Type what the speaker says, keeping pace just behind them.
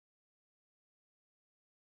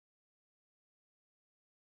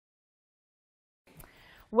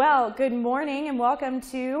Well, good morning and welcome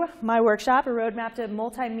to my workshop, A Roadmap to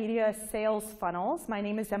Multimedia Sales Funnels. My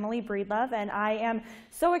name is Emily Breedlove and I am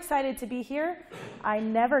so excited to be here. I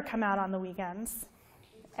never come out on the weekends,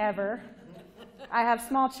 ever. I have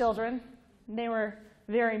small children. They were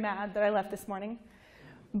very mad that I left this morning.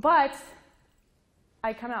 But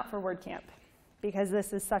I come out for WordCamp because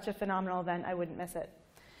this is such a phenomenal event, I wouldn't miss it.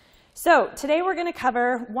 So today we're going to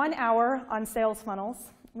cover 1 hour on sales funnels,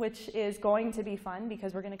 which is going to be fun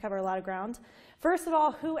because we're going to cover a lot of ground. First of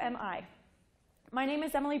all, who am I? My name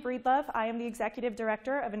is Emily Breedlove. I am the executive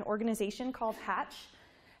director of an organization called Hatch.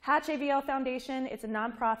 Hatch AVL Foundation, it's a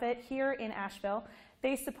nonprofit here in Asheville.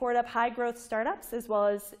 They support up high-growth startups as well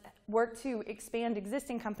as work to expand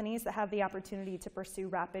existing companies that have the opportunity to pursue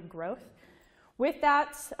rapid growth. With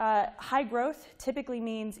that, high growth typically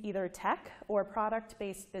means either tech or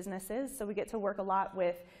product-based businesses, so we get to work a lot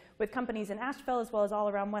with companies in Asheville as well as all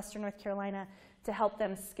around Western North Carolina to help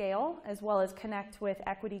them scale as well as connect with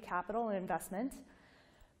equity capital and investment.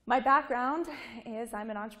 My background is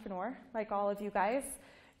I'm an entrepreneur, like all of you guys.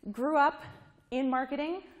 Grew up in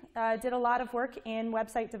marketing, did a lot of work in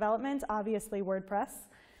website development, obviously WordPress,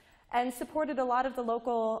 and supported a lot of the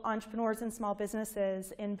local entrepreneurs and small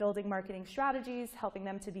businesses in building marketing strategies, helping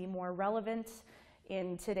them to be more relevant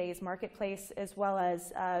in today's marketplace, as well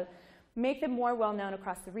as make them more well-known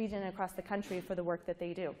across the region and across the country for the work that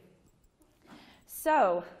they do.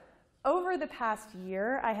 So, over the past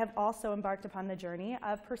year, I have also embarked upon the journey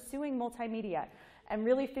of pursuing multimedia and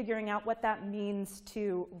really figuring out what that means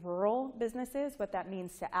to rural businesses, what that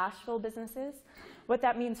means to Asheville businesses, what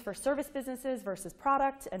that means for service businesses versus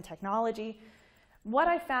product and technology. What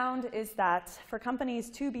I found is that for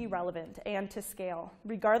companies to be relevant and to scale,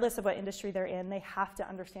 regardless of what industry they're in, they have to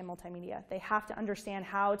understand multimedia. They have to understand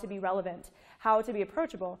how to be relevant, how to be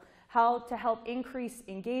approachable, how to help increase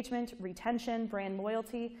engagement, retention, brand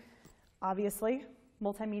loyalty. Obviously,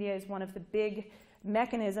 multimedia is one of the big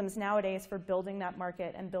mechanisms nowadays for building that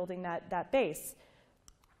market and building that base.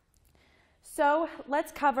 So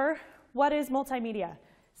let's cover what is multimedia.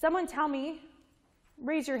 Someone tell me,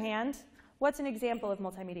 raise your hand. What's an example of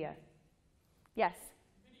multimedia? Yes?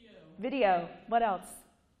 Video. What else?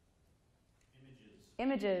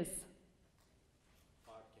 Images.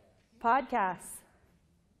 Podcasts.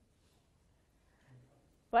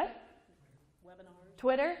 What? Webinars.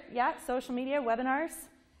 Twitter, yeah, social media, webinars.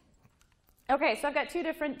 Okay, so I've got two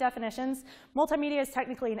different definitions. Multimedia is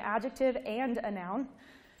technically an adjective and a noun.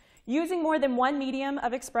 Using more than one medium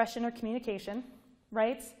of expression or communication,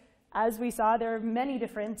 right? As we saw, there are many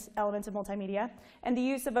different elements of multimedia, and the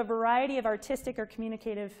use of a variety of artistic or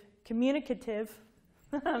communicative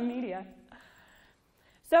media.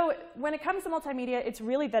 So when it comes to multimedia, it's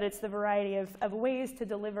really that it's the variety of ways to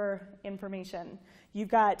deliver information. You've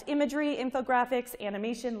got imagery, infographics,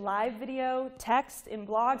 animation, live video, text in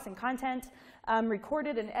blogs and content,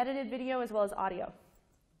 recorded and edited video, as well as audio.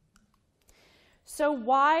 So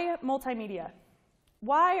why multimedia?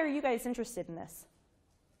 Why are you guys interested in this?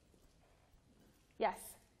 Yes?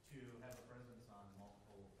 To have a presence on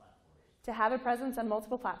multiple platforms. To have a presence on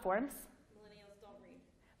multiple platforms. Millennials don't read.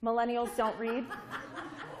 Millennials don't read.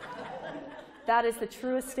 That is the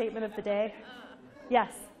truest statement of the day.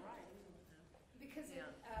 Yes? Because it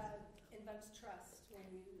invokes trust when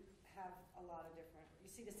you have a lot of different, you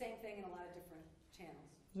see the same thing in a lot of different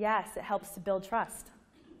channels. Yes, it helps to build trust.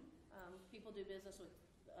 People do business with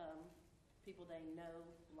people they know,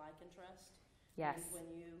 like, and trust. Yes. And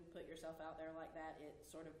when you put yourself out there like that, it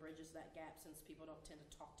sort of bridges that gap since people don't tend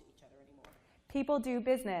to talk to each other anymore. People do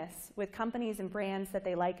business with companies and brands that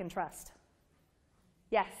they like and trust.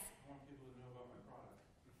 Yes? I want people to know about my product.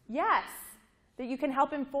 Yes, that you can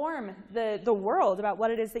help inform the world about what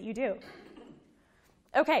it is that you do.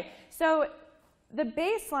 Okay, so the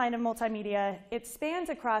baseline of multimedia, it spans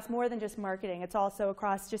across more than just marketing. It's also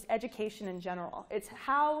across just education in general. It's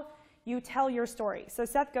how you tell your story. So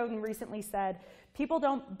Seth Godin recently said, people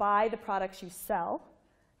don't buy the products you sell,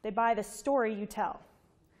 they buy the story you tell.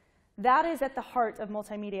 That is at the heart of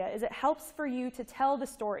multimedia, is it helps for you to tell the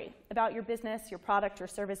story about your business, your product, your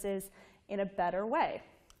services in a better way.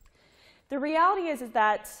 The reality is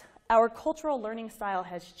that our cultural learning style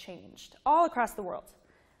has changed all across the world,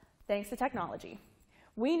 thanks to technology.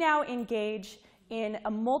 We now engage in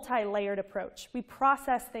a multi-layered approach. We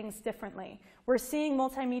process things differently. We're seeing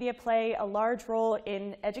multimedia play a large role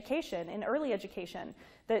in education, in early education,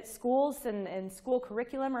 that schools and school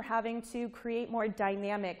curriculum are having to create more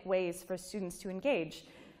dynamic ways for students to engage.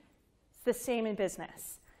 It's the same in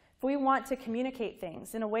business. If we want to communicate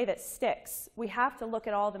things in a way that sticks, we have to look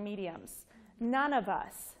at all the mediums. None of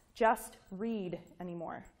us just read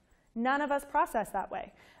anymore. None of us process that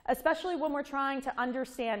way, especially when we're trying to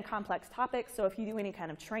understand complex topics. So if you do any kind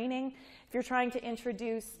of training, if you're trying to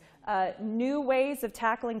introduce new ways of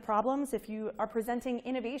tackling problems, if you are presenting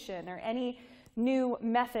innovation or any new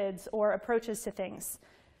methods or approaches to things,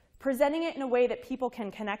 presenting it in a way that people can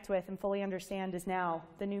connect with and fully understand is now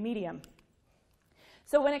the new medium.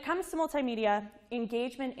 So when it comes to multimedia,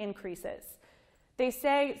 engagement increases. They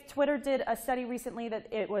say, Twitter did a study recently that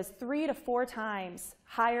it was 3 to 4 times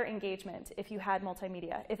higher engagement if you had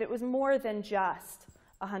multimedia, if it was more than just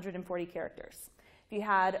 140 characters. If you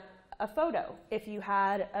had a photo, if you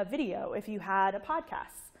had a video, if you had a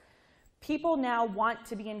podcast. People now want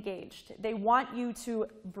to be engaged. They want you to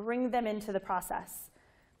bring them into the process.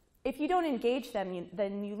 If you don't engage them,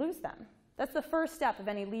 then you lose them. That's the first step of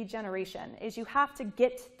any lead generation, is you have to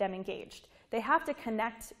get them engaged. They have to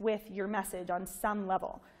connect with your message on some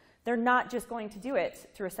level. They're not just going to do it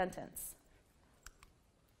through a sentence.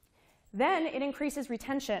 Then it increases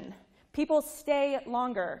retention. People stay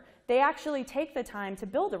longer. They actually take the time to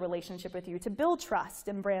build a relationship with you, to build trust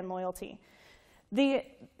and brand loyalty.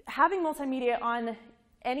 Having multimedia on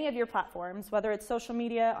any of your platforms, whether it's social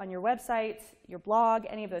media, on your website, your blog,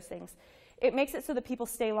 any of those things, it makes it so that people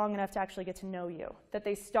stay long enough to actually get to know you, that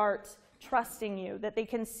they start trusting you, that they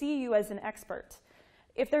can see you as an expert.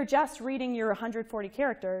 If they're just reading your 140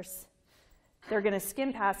 characters, they're going to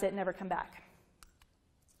skim past it and never come back.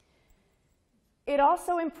 It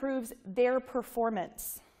also improves their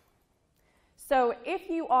performance. So if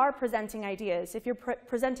you are presenting ideas, if you're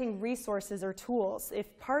presenting resources or tools,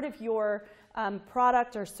 if part of your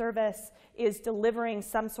product or service is delivering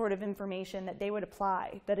some sort of information that they would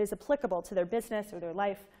apply, that is applicable to their business or their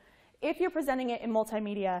life, if you're presenting it in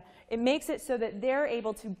multimedia, it makes it so that they're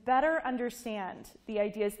able to better understand the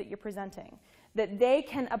ideas that you're presenting, that they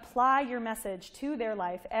can apply your message to their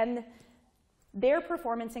life, and their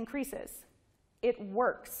performance increases. It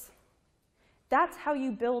works. That's how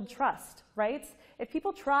you build trust, right? If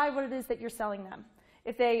people try what it is that you're selling them,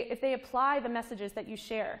 if they apply the messages that you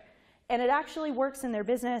share, and it actually works in their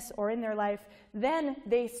business or in their life, then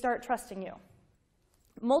they start trusting you.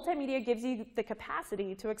 Multimedia gives you the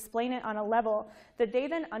capacity to explain it on a level that they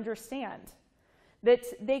then understand, that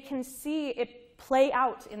they can see it play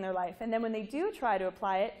out in their life. And then when they do try to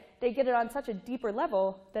apply it, they get it on such a deeper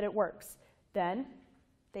level that it works. Then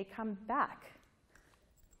they come back.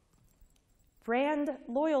 Brand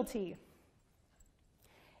loyalty.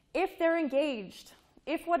 If they're engaged,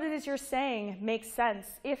 if what it is you're saying makes sense,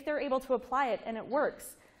 if they're able to apply it and it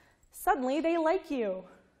works, suddenly they like you.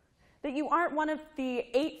 That you aren't one of the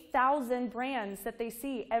 8,000 brands that they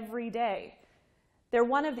see every day.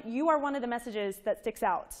 You are one of the messages that sticks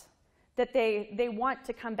out, that they want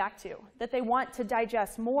to come back to, that they want to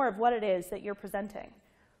digest more of what it is that you're presenting.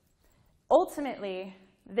 Ultimately,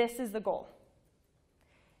 this is the goal.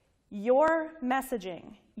 Your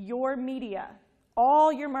messaging, your media,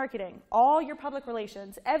 all your marketing, all your public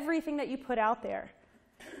relations, everything that you put out there,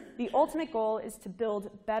 the ultimate goal is to build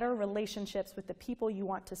better relationships with the people you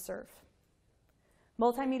want to serve.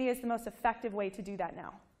 Multimedia is the most effective way to do that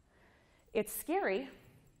now. It's scary,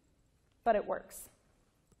 but it works.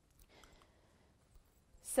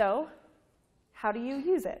 So, how do you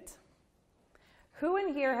use it? Who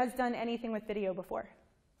in here has done anything with video before?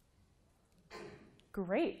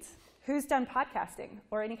 Great. Who's done podcasting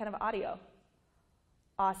or any kind of audio?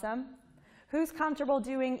 Awesome. Who's comfortable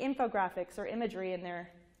doing infographics or imagery in their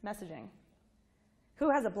messaging? Who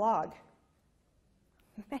has a blog?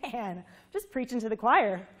 Man, just preaching to the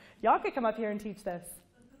choir. Y'all could come up here and teach this.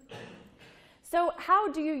 So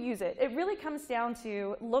how do you use it? It really comes down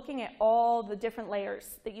to looking at all the different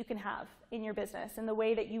layers that you can have in your business and the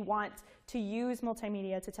way that you want to use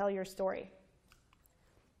multimedia to tell your story.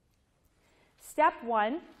 Step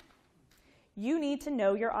 1, you need to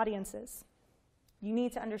know your audiences. You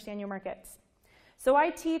need to understand your markets. So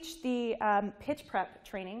I teach the pitch prep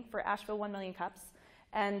training for Asheville 1 Million Cups,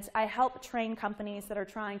 and I help train companies that are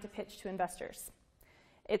trying to pitch to investors.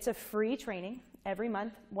 It's a free training every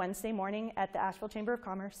month, Wednesday morning at the Asheville Chamber of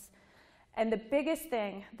Commerce. And the biggest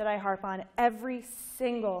thing that I harp on every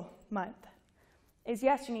single month is,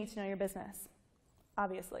 yes, you need to know your business,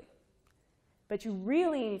 obviously. But you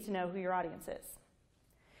really need to know who your audience is.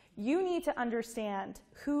 You need to understand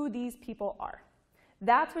who these people are.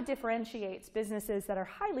 That's what differentiates businesses that are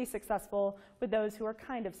highly successful with those who are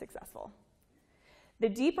kind of successful. The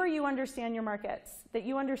deeper you understand your markets, that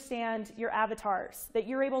you understand your avatars, that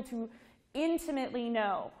you're able to intimately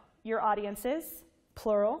know your audiences,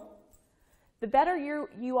 plural, the better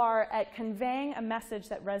you are at conveying a message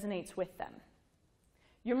that resonates with them.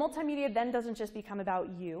 Your multimedia then doesn't just become about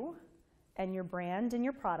you and your brand and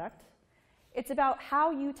your product. It's about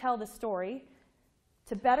how you tell the story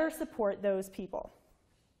to better support those people.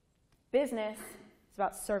 Business is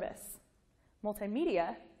about service.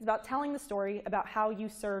 Multimedia is about telling the story about how you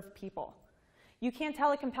serve people. You can't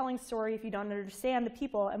tell a compelling story if you don't understand the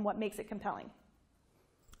people and what makes it compelling.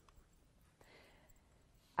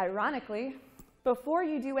 Ironically, before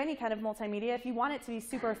you do any kind of multimedia, if you want it to be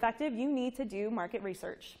super effective, you need to do market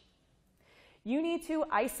research. You need to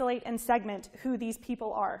isolate and segment who these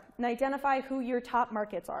people are and identify who your top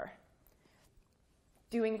markets are.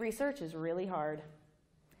 Doing research is really hard.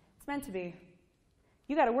 It's meant to be.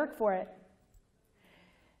 You got to work for it.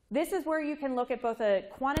 This is where you can look at both a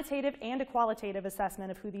quantitative and a qualitative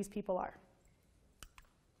assessment of who these people are.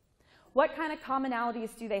 What kind of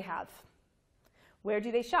commonalities do they have? Where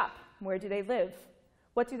do they shop? Where do they live?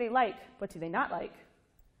 What do they like? What do they not like?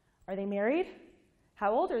 Are they married?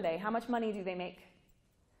 How old are they? How much money do they make?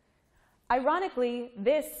 Ironically,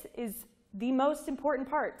 this is the most important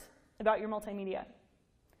part about your multimedia,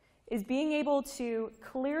 is being able to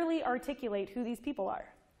clearly articulate who these people are.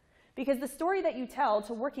 Because the story that you tell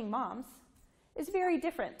to working moms is very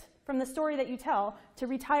different from the story that you tell to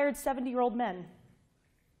retired 70-year-old men.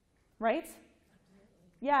 Right?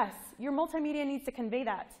 Yes, your multimedia needs to convey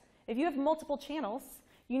that. If you have multiple channels,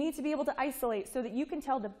 you need to be able to isolate so that you can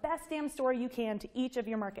tell the best damn story you can to each of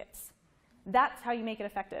your markets. That's how you make it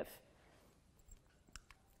effective.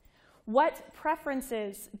 What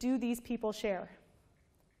preferences do these people share?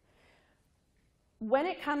 When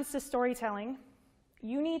it comes to storytelling,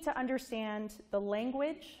 you need to understand the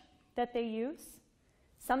language that they use.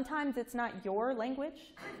 Sometimes it's not your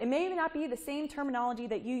language. It may not be the same terminology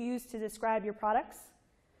that you use to describe your products,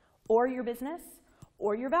 or your business,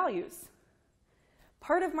 or your values.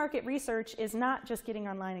 Part of market research is not just getting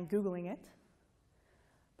online and Googling it.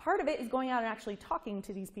 Part of it is going out and actually talking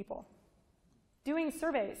to these people, doing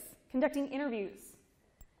surveys, conducting interviews,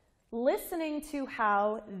 listening to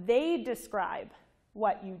how they describe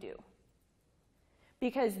what you do.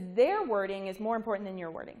 Because their wording is more important than your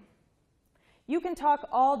wording. You can talk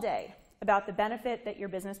all day about the benefit that your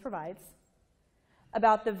business provides,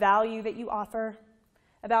 about the value that you offer,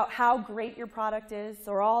 about how great your product is,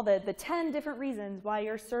 or all the 10 different reasons why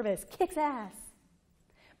your service kicks ass.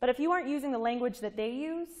 But if you aren't using the language that they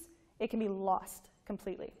use, it can be lost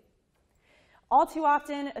completely. All too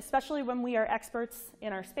often, especially when we are experts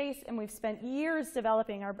in our space and we've spent years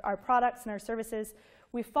developing our products and our services,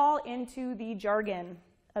 we fall into the jargon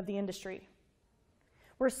of the industry.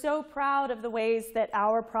 We're so proud of the ways that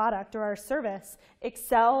our product or our service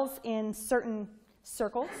excels in certain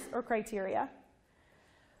circles or criteria.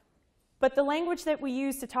 But the language that we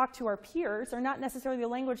use to talk to our peers are not necessarily the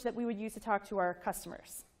language that we would use to talk to our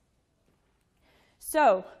customers.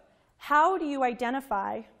 So, how do you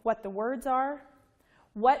identify what the words are,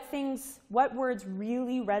 what words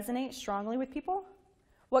really resonate strongly with people,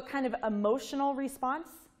 what kind of emotional response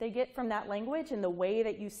they get from that language and the way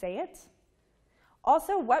that you say it?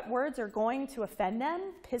 Also, what words are going to offend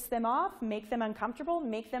them, piss them off, make them uncomfortable,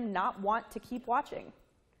 make them not want to keep watching?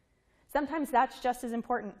 Sometimes that's just as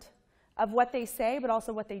important of what they say, but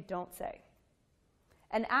also what they don't say.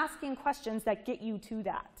 And asking questions that get you to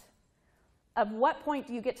that. Of what point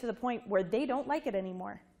do you get to the point where they don't like it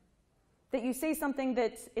anymore? That you say something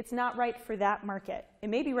that it's not right for that market. It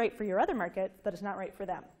may be right for your other market, but it's not right for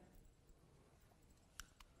them.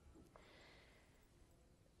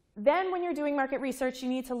 Then when you're doing market research, you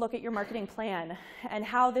need to look at your marketing plan and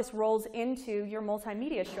how this rolls into your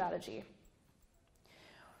multimedia strategy.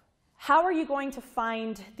 How are you going to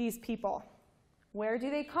find these people? Where do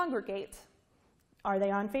they congregate? Are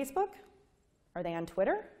they on Facebook? Are they on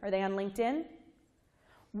Twitter? Are they on LinkedIn?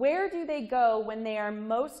 Where do they go when they are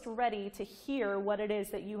most ready to hear what it is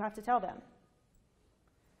that you have to tell them?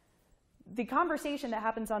 The conversation that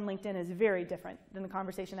happens on LinkedIn is very different than the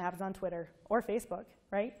conversation that happens on Twitter or Facebook,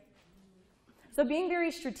 right? So being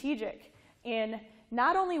very strategic in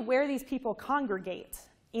not only where these people congregate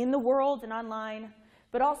in the world and online,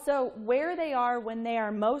 but also where they are when they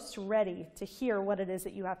are most ready to hear what it is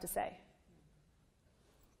that you have to say.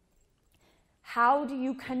 How do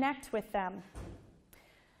you connect with them?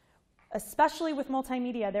 Especially with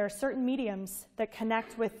multimedia, there are certain mediums that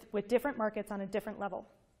connect with different markets on a different level.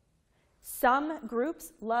 Some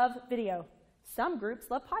groups love video. Some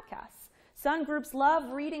groups love podcasts. Some groups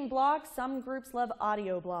love reading blogs. Some groups love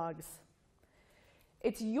audio blogs.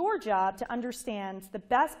 It's your job to understand the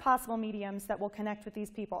best possible mediums that will connect with these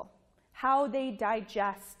people, how they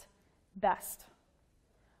digest best,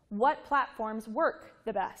 what platforms work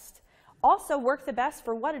the best, also work the best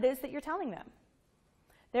for what it is that you're telling them.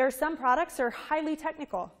 There are some products that are highly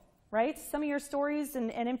technical. right? Some of your stories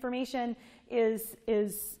and information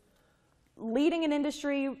is leading an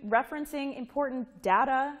industry, referencing important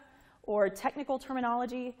data or technical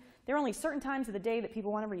terminology. There are only certain times of the day that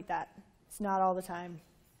people want to read that. It's not all the time.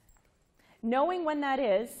 Knowing when that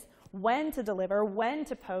is, when to deliver, when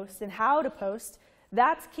to post, and how to post,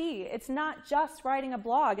 that's key. It's not just writing a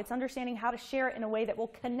blog. It's understanding how to share it in a way that will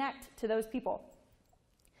connect to those people.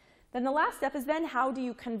 Then the last step is then how do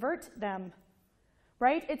you convert them,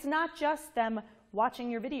 right? It's not just them watching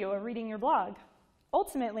your video or reading your blog.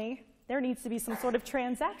 Ultimately, there needs to be some sort of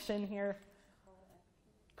transaction here.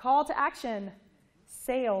 Call to action,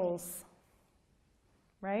 sales,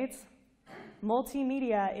 right?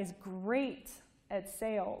 Multimedia is great at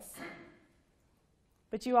sales,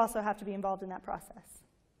 but you also have to be involved in that process.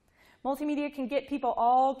 Multimedia can get people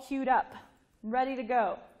all queued up, ready to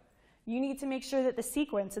go. You need to make sure that the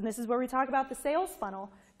sequence, and this is where we talk about the sales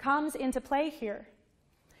funnel, comes into play here.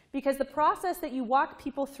 Because the process that you walk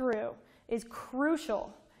people through is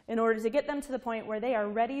crucial in order to get them to the point where they are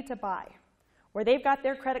ready to buy, where they've got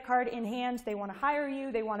their credit card in hand, they want to hire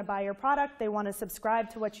you, they want to buy your product, they want to subscribe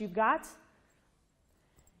to what you've got.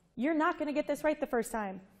 You're not going to get this right the first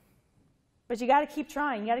time. But you got to keep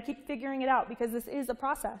trying. You got to keep figuring it out because this is a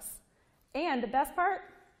process. And the best part,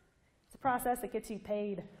 it's a process that gets you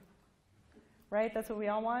paid. Right? That's what we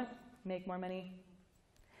all want. Make more money.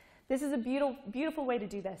 This is a beautiful way to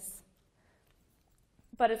do this.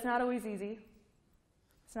 But it's not always easy.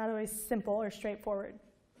 It's not always simple or straightforward.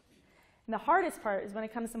 And the hardest part is when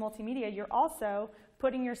it comes to multimedia, you're also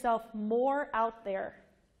putting yourself more out there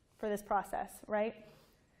for this process, right?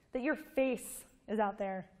 That your face is out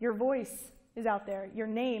there, your voice is out there, your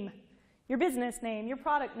name, your business name, your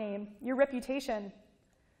product name, your reputation.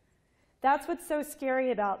 That's what's so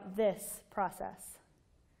scary about this process,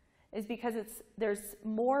 is because there's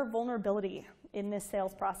more vulnerability in this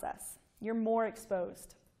sales process. You're more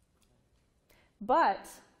exposed. But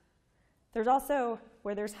there's also,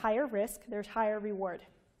 where there's higher risk, there's higher reward.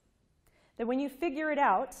 That when you figure it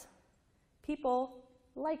out, people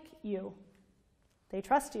like you. They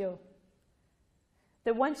trust you.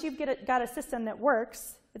 That once you've got a system that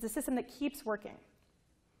works, it's a system that keeps working.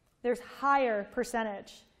 There's higher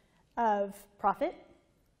percentage of profit,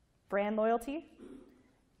 brand loyalty,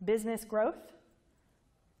 business growth.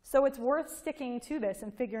 So it's worth sticking to this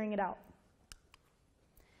and figuring it out.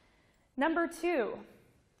 Number 2,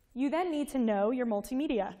 you then need to know your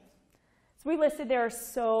multimedia. So we listed there are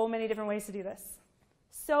so many different ways to do this.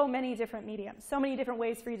 So many different mediums, so many different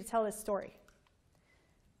ways for you to tell this story.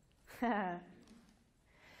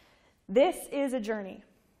 This is a journey.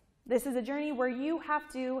 This is a journey where you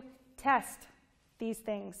have to test these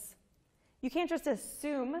things. You can't just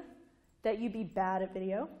assume that you'd be bad at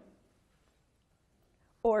video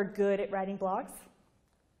or good at writing blogs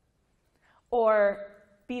or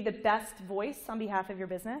be the best voice on behalf of your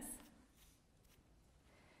business.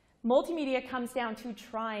 Multimedia comes down to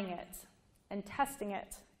trying it and testing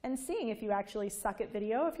it and seeing if you actually suck at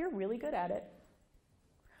video, if you're really good at it,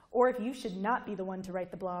 or if you should not be the one to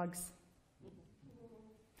write the blogs,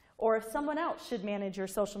 or if someone else should manage your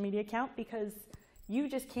social media account because you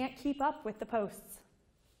just can't keep up with the posts.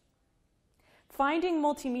 Finding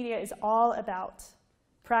multimedia is all about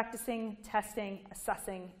practicing, testing,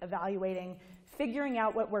 assessing, evaluating, figuring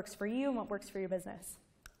out what works for you and what works for your business.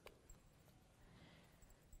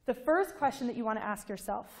 The first question that you want to ask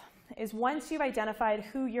yourself is, once you've identified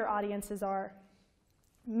who your audiences are,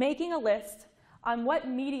 making a list on what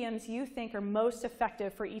mediums you think are most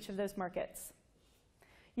effective for each of those markets.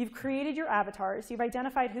 You've created your avatars. You've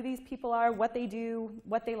identified who these people are, what they do,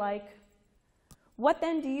 what they like. What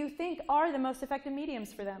then do you think are the most effective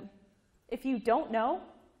mediums for them? If you don't know,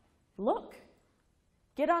 look.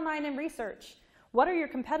 Get online and research. What are your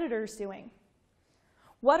competitors doing?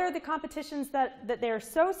 What are the competitions that they're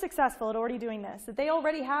so successful at already doing this, that they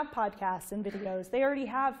already have podcasts and videos, they already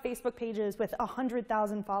have Facebook pages with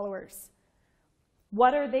 100,000 followers?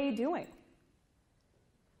 What are they doing?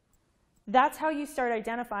 That's how you start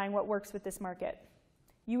identifying what works with this market.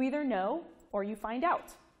 You either know or you find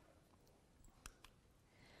out.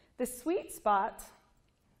 The sweet spot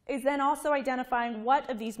is then also identifying what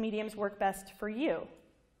of these mediums work best for you,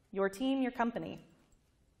 your team, your company.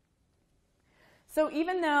 So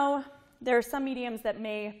even though there are some mediums that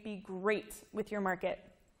may be great with your market,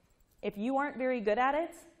 if you aren't very good at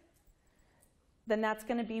it, then that's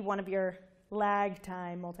going to be one of your lag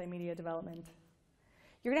time multimedia development.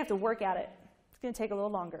 You're going to have to work at it. It's going to take a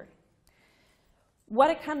little longer.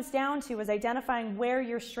 What it comes down to is identifying where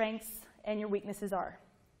your strengths and your weaknesses are.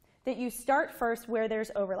 That you start first where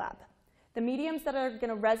there's overlap. The mediums that are going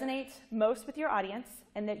to resonate most with your audience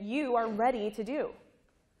and that you are ready to do.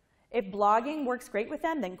 If blogging works great with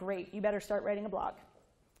them, then great, you better start writing a blog.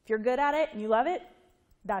 If you're good at it and you love it,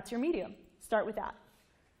 that's your medium. Start with that.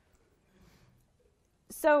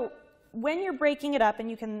 So when you're breaking it up and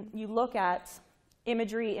you look at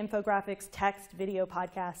imagery, infographics, text, video,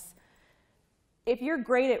 podcasts, if you're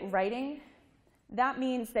great at writing, that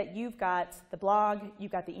means that you've got the blog,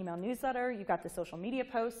 you've got the email newsletter, you've got the social media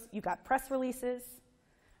posts, you've got press releases,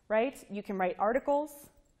 right? You can write articles.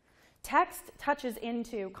 Content touches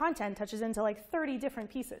into like 30 different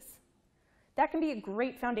pieces. That can be a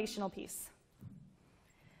great foundational piece.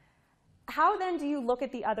 How then do you look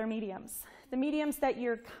at the other mediums? The mediums that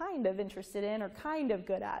you're kind of interested in or kind of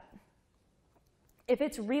good at. If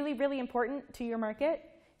it's really, really important to your market,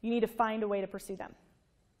 you need to find a way to pursue them.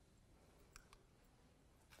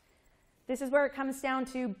 This is where it comes down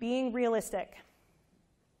to being realistic.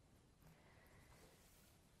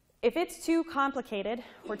 If it's too complicated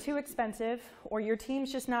or too expensive or your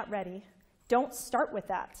team's just not ready, don't start with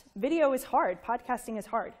that. Video is hard. Podcasting is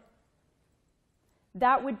hard.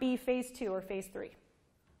 That would be phase 2 or phase 3.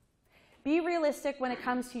 Be realistic when it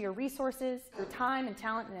comes to your resources, your time and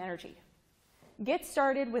talent and energy. Get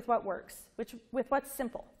started with what works, with what's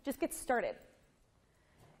simple. Just get started.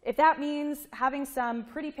 If that means having some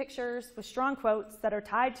pretty pictures with strong quotes that are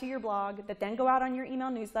tied to your blog that then go out on your email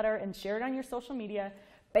newsletter and share it on your social media,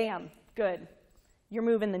 bam, good. You're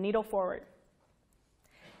moving the needle forward.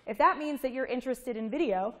 If that means that you're interested in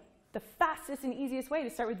video, the fastest and easiest way to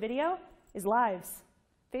start with video is lives.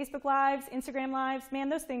 Facebook Lives, Instagram Lives, man,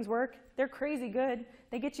 those things work. They're crazy good.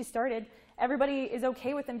 They get you started. Everybody is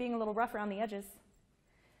okay with them being a little rough around the edges.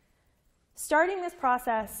 Starting this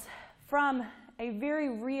process from a very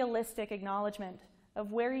realistic acknowledgement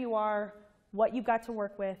of where you are, what you've got to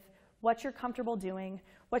work with, what you're comfortable doing,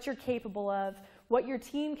 what you're capable of, what your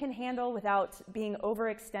team can handle without being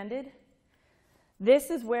overextended. This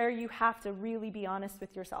is where you have to really be honest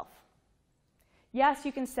with yourself. Yes,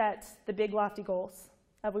 you can set the big lofty goals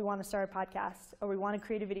of we want to start a podcast or we want to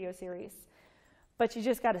create a video series, but you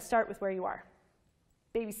just got to start with where you are.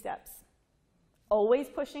 Baby steps. Always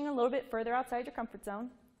pushing a little bit further outside your comfort zone,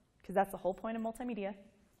 because that's the whole point of multimedia,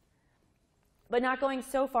 but not going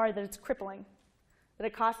so far that it's crippling, that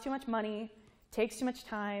it costs too much money, takes too much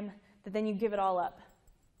time, that then you give it all up.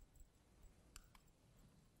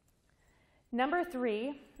 Number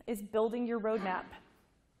 3 is building your roadmap.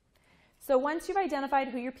 So once you've identified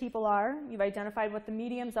who your people are, you've identified what the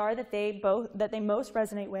mediums are that they most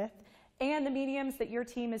resonate with, and the mediums that your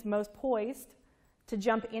team is most poised to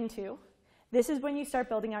jump into, this is when you start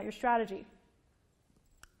building out your strategy.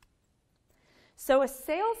 So a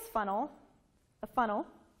sales funnel,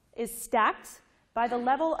 is stacked by the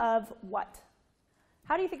level of what?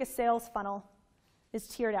 How do you think a sales funnel is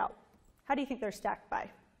tiered out? How do you think they're stacked by?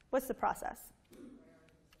 What's the process?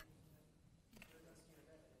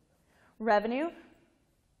 Revenue?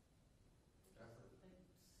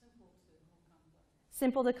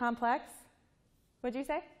 Simple to complex. What'd you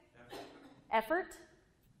say? Effort?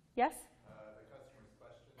 Yes?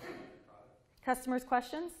 The customer's questions, the product. Customers'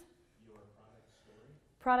 questions? Your product story.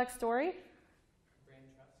 Product story? Brand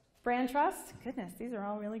trust. Brand trust? Goodness, these are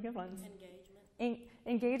all really good ones.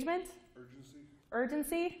 Engagement?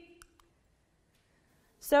 Urgency?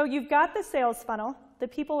 So you've got the sales funnel. The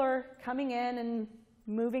people are coming in and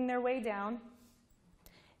moving their way down.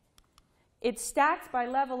 It's stacked by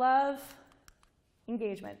level of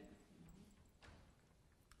engagement.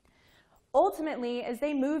 Ultimately, as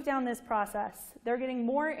they move down this process, they're getting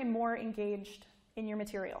more and more engaged in your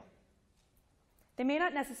material. They may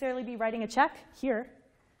not necessarily be writing a check here.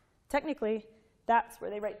 Technically, that's where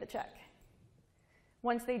they write the check.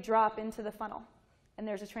 Once they drop into the funnel and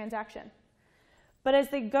there's a transaction. But as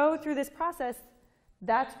they go through this process,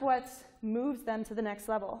 that's what moves them to the next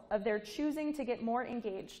level of their choosing to get more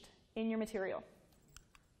engaged in your material.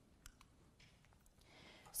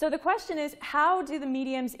 So the question is, how do the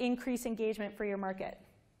mediums increase engagement for your market?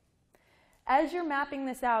 As you're mapping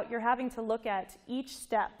this out, you're having to look at each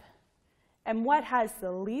step and what has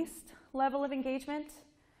the least level of engagement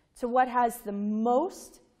to what has the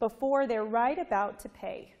most before they're right about to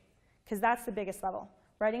pay, because that's the biggest level.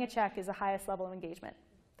 Writing a check is the highest level of engagement.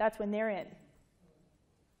 That's when they're in.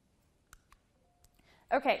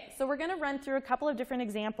 Okay, so we're going to run through a couple of different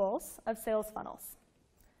examples of sales funnels.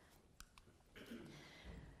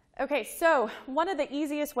 Okay, so one of the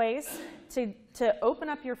easiest ways to open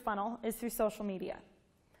up your funnel is through social media,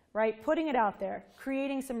 right? Putting it out there,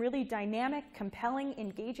 creating some really dynamic, compelling,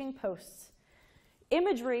 engaging posts.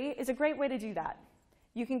 Imagery is a great way to do that.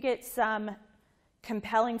 You can get some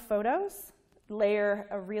compelling photos, layer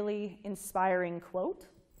a really inspiring quote.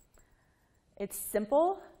 It's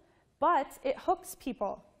simple, but it hooks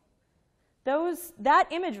people. That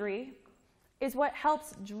imagery is what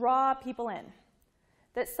helps draw people in.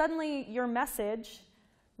 That suddenly your message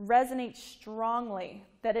resonates strongly,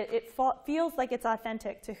 that it feels like it's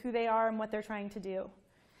authentic to who they are and what they're trying to do.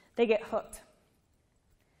 They get hooked.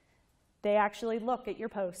 They actually look at your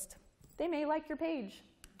post. They may like your page.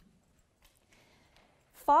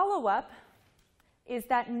 Follow-up is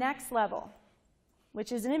that next level,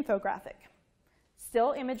 which is an infographic.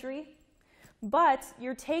 Still imagery, but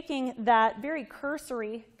you're taking that very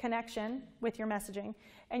cursory connection with your messaging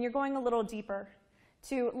and you're going a little deeper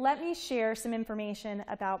to let me share some information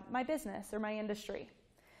about my business or my industry.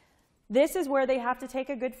 This is where they have to take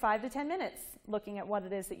a good 5 to 10 minutes looking at what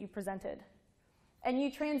it is that you presented. And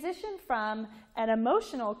you transition from an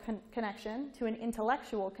emotional connection to an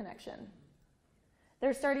intellectual connection.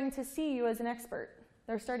 They're starting to see you as an expert.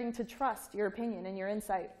 They're starting to trust your opinion and your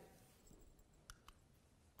insight.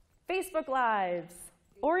 Facebook Lives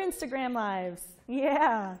or Instagram Lives.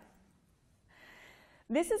 Yeah.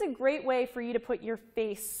 This is a great way for you to put your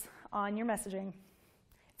face on your messaging.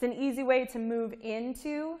 It's an easy way to move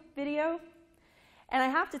into video. And I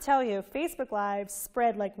have to tell you, Facebook Lives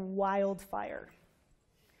spread like wildfire.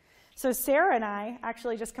 So Sarah and I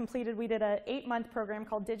actually just completed, we did an 8-month program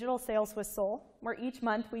called Digital Sales with Soul, where each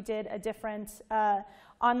month we did a different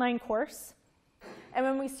online course. And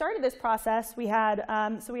when we started this process, we had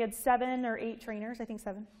 7 or 8 trainers, I think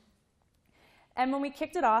 7. And when we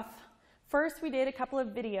kicked it off, first we did a couple of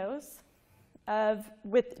videos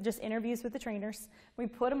with just interviews with the trainers. We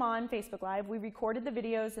put them on Facebook Live. We recorded the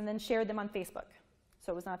videos and then shared them on Facebook.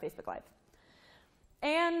 So it was not Facebook Live.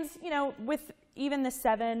 And, with even the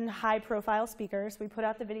 7 high-profile speakers, we put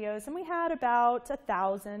out the videos, and we had about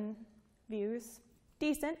 1,000 views.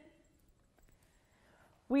 Decent.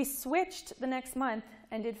 We switched the next month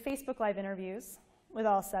and did Facebook Live interviews with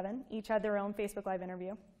all 7. Each had their own Facebook Live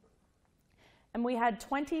interview. And we had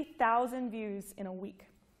 20,000 views in a week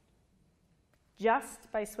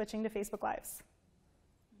just by switching to Facebook Lives,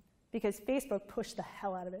 because Facebook pushed the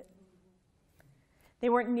hell out of it. They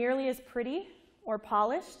weren't nearly as pretty or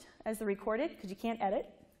polished as the recorded, because you can't edit,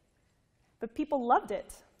 but people loved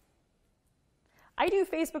it. I do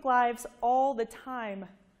Facebook Lives all the time.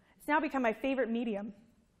 It's now become my favorite medium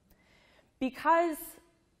because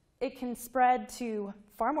it can spread to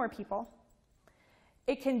far more people.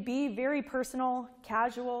 It can be very personal,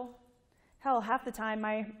 casual. Hell, half the time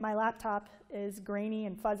my laptop is grainy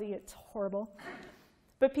and fuzzy. It's horrible.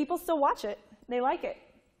 But people still watch it. They like it.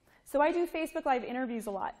 So I do Facebook Live interviews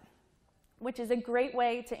a lot, which is a great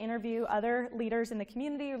way to interview other leaders in the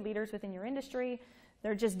community or leaders within your industry.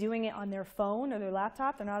 They're just doing it on their phone or their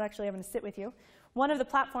laptop. They're not actually having to sit with you. One of the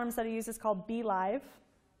platforms that I use is called Breedlove.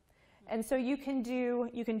 And so you can do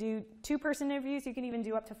 2-person interviews. You can even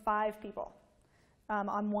do up to 5 people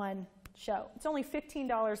on one show. It's only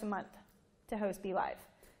 $15 a month to host Breedlove.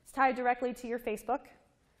 It's tied directly to your Facebook.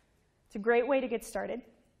 It's a great way to get started.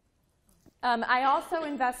 I also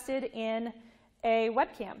invested in a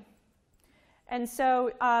webcam. And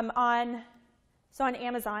so on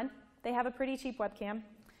Amazon, they have a pretty cheap webcam.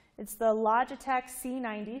 It's the Logitech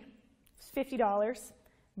C90. It's $50.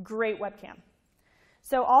 Great webcam.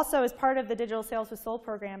 So also, as part of the Digital Sales with Soul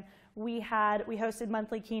program, we hosted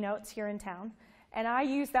monthly keynotes here in town. And I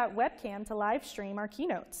used that webcam to live stream our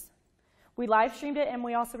keynotes. We live streamed it and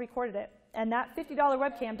we also recorded it. And that $50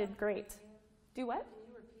 webcam did great. Do what? Can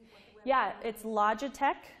you repeat what the webcam Yeah, it's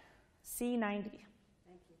Logitech C90. Thank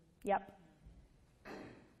you. Yep.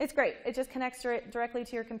 It's great. It just connects directly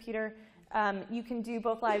to your computer. You can do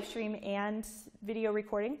both live stream and video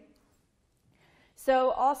recording.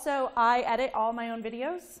 So also, I edit all my own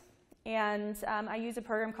videos, and I use a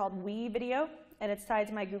program called WeVideo, and it's tied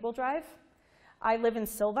to my Google Drive. I live in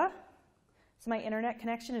Silva, so my internet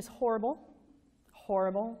connection is horrible.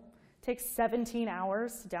 Horrible. It takes 17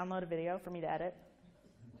 hours to download a video for me to edit.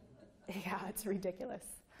 Yeah, it's ridiculous.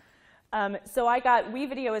 So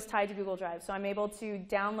WeVideo is tied to Google Drive, so I'm able to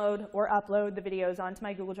download or upload the videos onto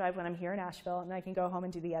my Google Drive when I'm here in Asheville, and I can go home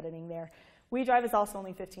and do the editing there. WeDrive is also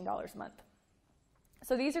only $15 a month.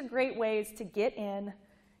 So these are great ways to get in.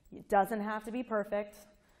 It doesn't have to be perfect.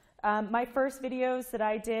 My first videos that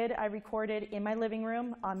I did, I recorded in my living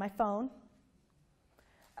room on my phone.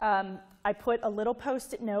 I put a little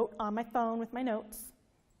Post-it note on my phone with my notes.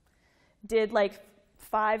 Did like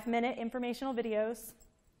 5-minute informational videos.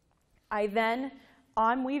 I then,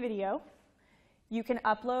 on WeVideo, you can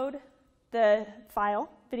upload the file,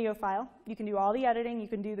 video file. You can do all the editing. You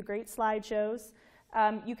can do the great slideshows.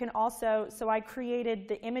 You can also, so I created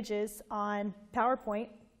the images on PowerPoint,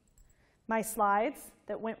 my slides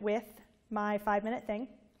that went with my 5-minute thing.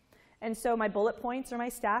 And so my bullet points are my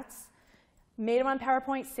stats. Made them on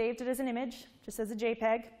PowerPoint, saved it as an image, just as a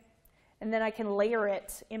JPEG. And then I can layer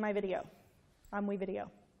it in my video, on WeVideo.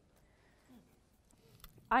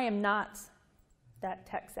 I am not that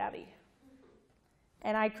tech savvy.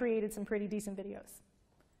 And I created some pretty decent videos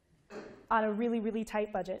on a really, really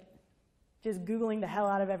tight budget, just Googling the hell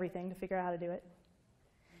out of everything to figure out how to do it.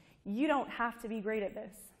 You don't have to be great at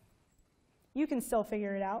this. You can still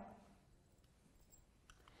figure it out.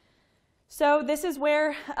 So this is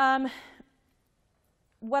where,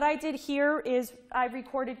 what I did here is I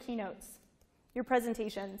recorded keynotes, your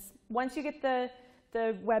presentations. Once you get the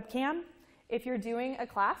webcam, if you're doing a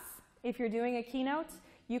class, if you're doing a keynote,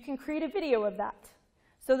 you can create a video of that.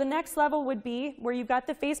 So the next level would be where you've got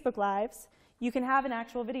the Facebook Lives, you can have an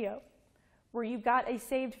actual video where you've got a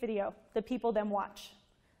saved video that people then watch.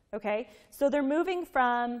 Okay? So they're moving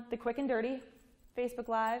from the quick and dirty, Facebook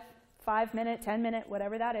Live, 5-minute, 10-minute,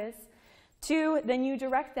 whatever that is, to then you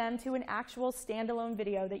direct them to an actual standalone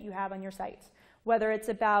video that you have on your site. Whether it's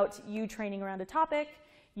about you training around a topic,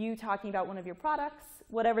 you talking about one of your products,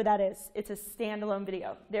 whatever that is, it's a standalone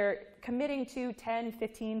video. They're committing to 10,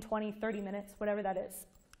 15, 20, 30 minutes, whatever that is.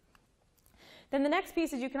 Then the next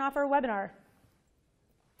piece is you can offer a webinar.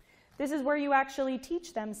 This is where you actually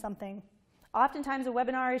teach them something. Oftentimes a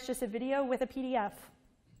webinar is just a video with a PDF,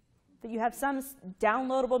 that you have some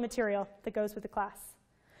downloadable material that goes with the class,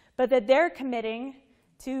 but that they're committing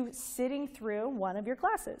to sitting through one of your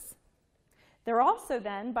classes. They're also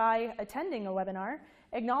then, by attending a webinar,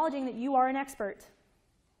 acknowledging that you are an expert,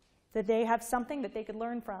 that they have something that they could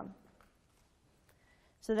learn from.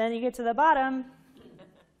 So then you get to the bottom,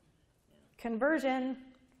 conversion,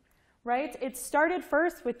 right? It started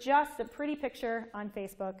first with just a pretty picture on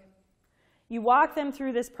Facebook. You walk them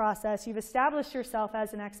through this process, you've established yourself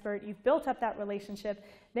as an expert, you've built up that relationship,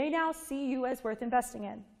 they now see you as worth investing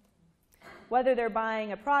in. Whether they're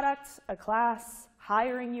buying a product, a class,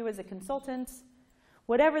 hiring you as a consultant,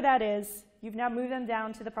 whatever that is, you've now moved them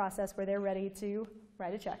down to the process where they're ready to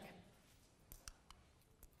write a check.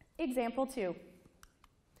 Example 2.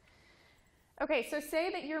 Okay, so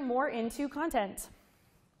say that you're more into content,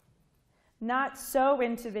 not so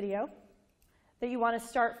into video, that you want to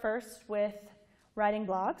start first with writing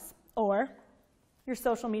blogs or your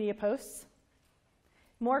social media posts,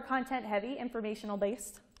 more content heavy, informational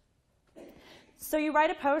based. So you write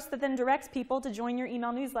a post that then directs people to join your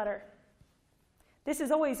email newsletter. This is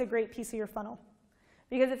always a great piece of your funnel,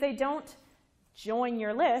 because if they don't join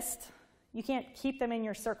your list, you can't keep them in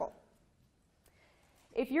your circle.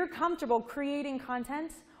 If you're comfortable creating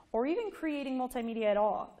content or even creating multimedia at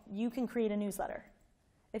all, you can create a newsletter.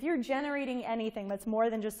 If you're generating anything that's more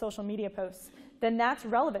than just social media posts, then that's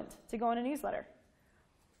relevant to go in a newsletter.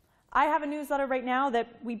 I have a newsletter right now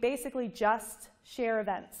that we basically just share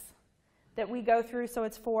events that we go through. So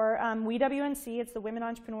it's for WNC, it's the Women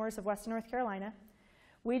Entrepreneurs of Western North Carolina.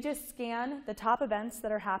 We just scan the top events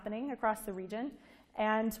that are happening across the region,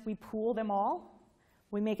 and we pool them all.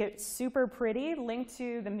 We make it super pretty, linked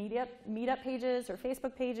to the meetup pages or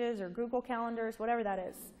Facebook pages or Google calendars, whatever that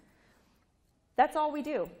is. That's all we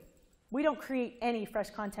do. We don't create any fresh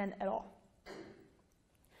content at all.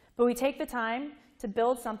 But we take the time to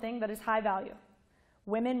build something that is high value.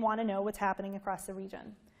 Women want to know what's happening across the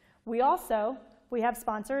region. We have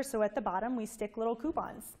sponsors, so at the bottom we stick little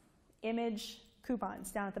coupons, image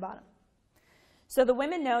coupons down at the bottom. So the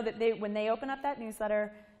women know that when they open up that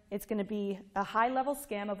newsletter, it's going to be a high-level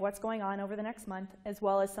skim of what's going on over the next month, as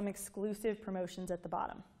well as some exclusive promotions at the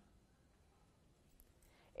bottom.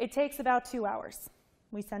 It takes about 2 hours.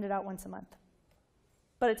 We send it out once a month.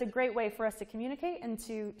 But it's a great way for us to communicate and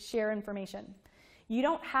to share information. You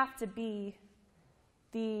don't have to be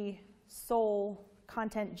the sole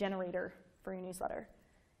content generator for your newsletter.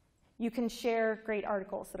 You can share great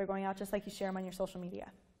articles that are going out just like you share them on your social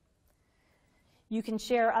media. You can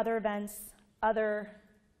share other events, other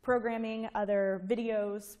programming, other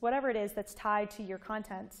videos, whatever it is that's tied to your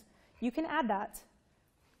content. You can add that.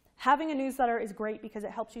 Having a newsletter is great because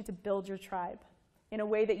it helps you to build your tribe in a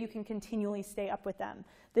way that you can continually stay up with them.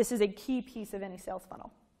 This is a key piece of any sales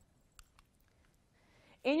funnel.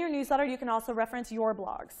 In your newsletter, you can also reference your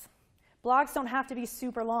blogs. Blogs don't have to be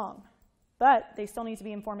super long, but they still need to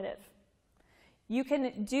be informative. You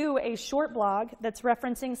can do a short blog that's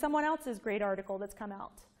referencing someone else's great article that's come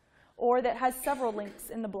out, or that has several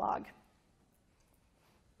links in the blog.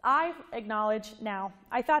 I acknowledge now,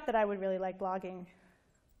 I thought that I would really like blogging.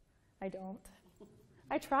 I don't.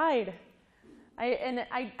 I tried.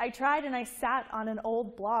 I tried and I sat on an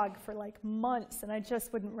old blog for like months and I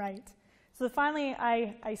just wouldn't write. So finally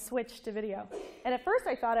I switched to video. And at first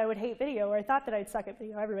I thought I would hate video, or I thought that I'd suck at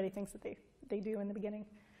video. Everybody thinks that they do in the beginning.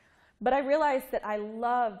 But I realized that I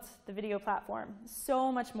loved the video platform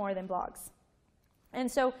so much more than blogs. And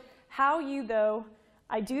so I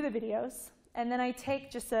do the videos, and then I take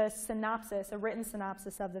just a written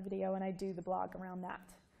synopsis of the video, and I do the blog around that.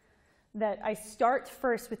 That I start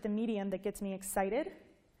first with the medium that gets me excited,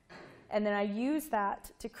 and then I use that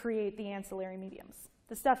to create the ancillary mediums,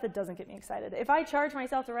 the stuff that doesn't get me excited. If I charge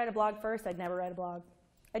myself to write a blog first, I'd never write a blog.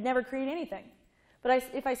 I'd never create anything. But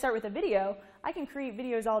if I start with a video, I can create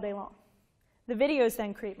videos all day long. The videos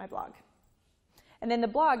then create my blog. And then the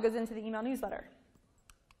blog goes into the email newsletter.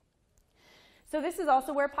 So this is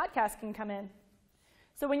also where podcasts can come in.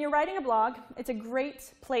 So when you're writing a blog, it's a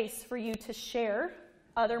great place for you to share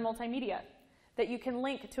other multimedia that you can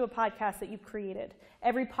link to a podcast that you've created.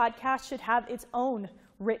 Every podcast should have its own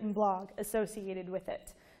written blog associated with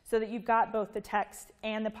it so that you've got both the text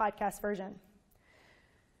and the podcast version.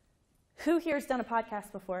 Who here has done a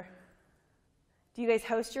podcast before? Do you guys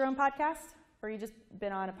host your own podcast, or you just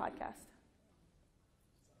been on a podcast?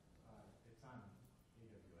 It's on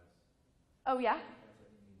AWS. Oh, yeah? That's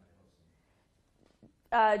what you mean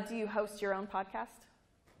by hosting. Do you host your own podcast?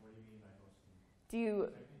 What do you mean by hosting? Do you?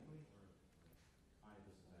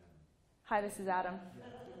 Technically, or hi, this is Adam.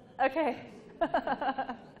 Hi, this is Adam.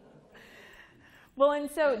 Okay. Well,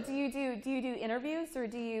 and so do you do interviews, or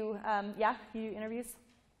do you? Yeah, you do interviews.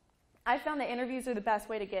 I found that interviews are the best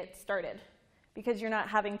way to get started because you're not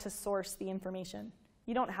having to source the information.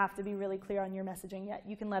 You don't have to be really clear on your messaging yet.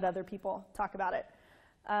 You can let other people talk about it.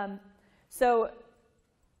 So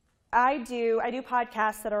I do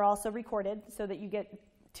podcasts that are also recorded so that you get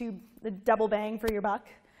the double bang for your buck.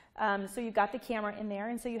 So you've got the camera in there,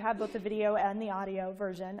 and so you have both the video and the audio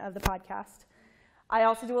version of the podcast. I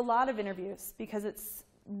also do a lot of interviews because it's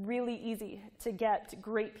really easy to get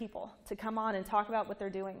great people to come on and talk about what they're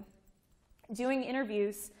doing. Doing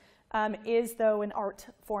interviews is, though, an art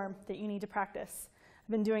form that you need to practice.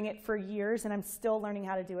 I've been doing it for years, and I'm still learning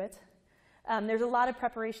how to do it. There's a lot of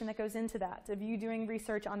preparation that goes into that, of you doing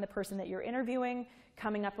research on the person that you're interviewing,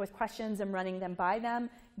 coming up with questions and running them by them,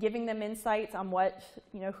 giving them insights on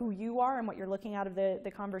who you are and what you're looking out of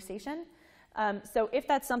the conversation. So if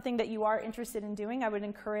that's something that you are interested in doing, I would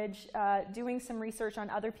encourage doing some research on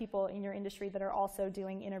other people in your industry that are also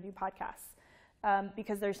doing interview podcasts.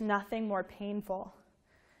 Because there's nothing more painful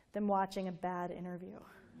than watching a bad interview,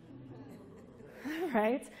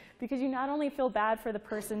 right? Because you not only feel bad for the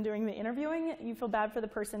person doing the interviewing, you feel bad for the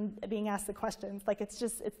person being asked the questions. Like it's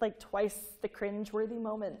like twice the cringe-worthy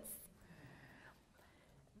moments.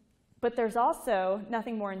 But there's also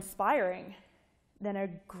nothing more inspiring than a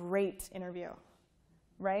great interview,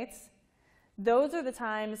 right? Those are the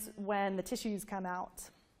times when the tissues come out,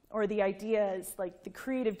 or the ideas, like the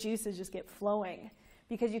creative juices just get flowing,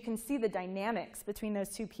 because you can see the dynamics between those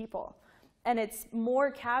two people. And it's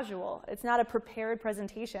more casual. It's not a prepared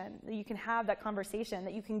presentation. You can have that conversation,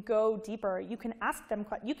 that you can go deeper. You can ask them,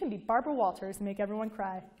 you can be Barbara Walters and make everyone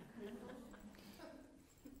cry.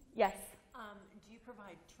 Yes? Do you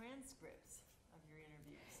provide transcripts of your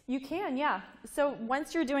interviews? You can, yeah. So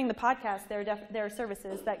once you're doing the podcast, there are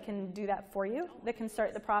services that can do that for you, that can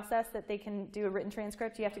start the process, that they can do a written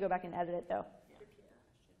transcript. You have to go back and edit it, though.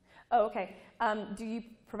 Oh, okay. Do you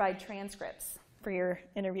provide transcripts for your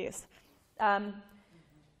interviews?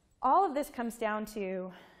 All of this comes down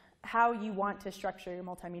to how you want to structure your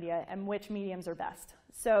multimedia and which mediums are best.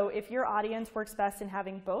 So if your audience works best in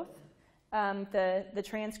having both, the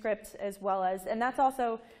transcript as well as, and that's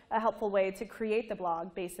also a helpful way to create the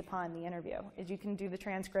blog based upon the interview, is you can do the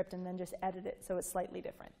transcript and then just edit it so it's slightly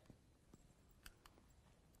different.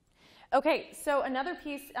 Okay, so another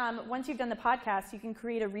piece, once you've done the podcast, you can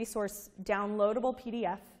create a resource downloadable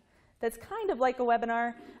PDF that's kind of like a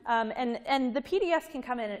webinar, and the PDFs can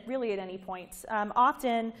come in really at any point.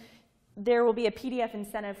 Often, there will be a PDF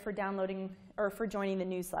incentive for downloading or for joining the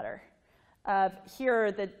newsletter. Here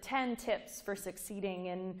are the 10 tips for succeeding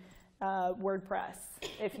in WordPress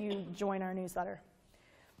if you join our newsletter.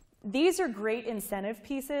 These are great incentive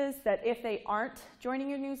pieces that if they aren't joining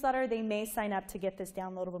your newsletter, they may sign up to get this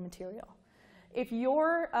downloadable material. If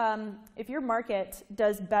your market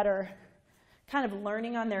does better kind of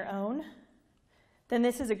learning on their own, then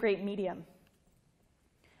this is a great medium.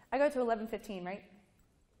 I go to 11:15, right?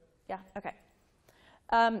 Yeah, okay.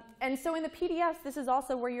 And so in the PDFs, this is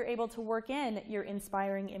also where you're able to work in your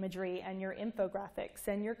inspiring imagery and your infographics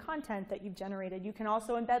and your content that you've generated. You can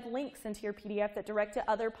also embed links into your PDF that direct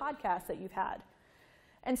to other podcasts that you've had.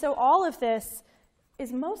 And so all of this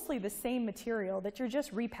is mostly the same material that you're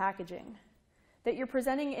just repackaging, that you're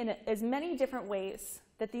presenting in as many different ways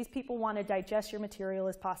that these people want to digest your material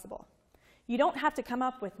as possible. You don't have to come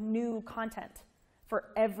up with new content for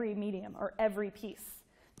every medium or every piece.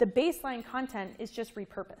 The baseline content is just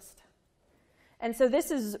repurposed. And so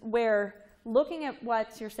this is where looking at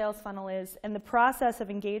what your sales funnel is and the process of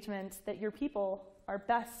engagement that your people are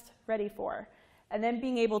best ready for, and then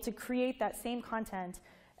being able to create that same content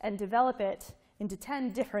and develop it into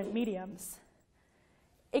 10 different mediums.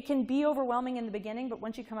 It can be overwhelming in the beginning, but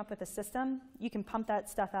once you come up with a system, you can pump that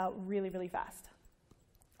stuff out really, really fast.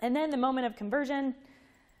 And then the moment of conversion,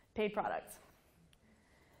 paid products.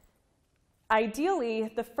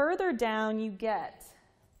 Ideally, the further down you get,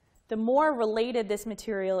 the more related this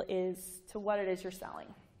material is to what it is you're selling.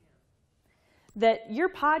 That your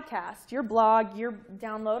podcast, your blog, your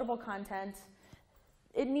downloadable content,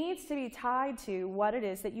 it needs to be tied to what it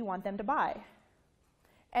is that you want them to buy.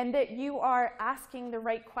 And that you are asking the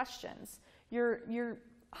right questions. You're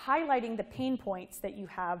highlighting the pain points that you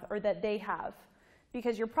have or that they have,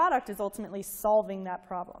 because your product is ultimately solving that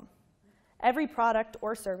problem. Every product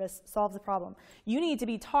or service solves a problem. You need to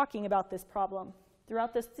be talking about this problem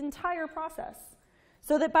throughout this entire process,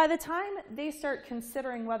 so that by the time they start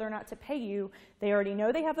considering whether or not to pay you, they already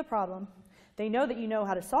know they have the problem. They know that you know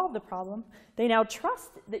how to solve the problem. They now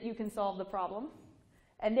trust that you can solve the problem,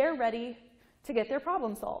 and they're ready to get their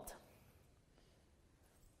problem solved.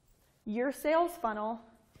 Your sales funnel.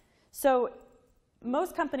 So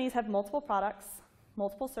most companies have multiple products,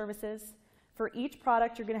 multiple services. For each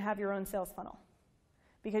product, you're going to have your own sales funnel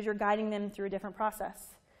because you're guiding them through a different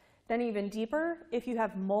process. Then even deeper, if you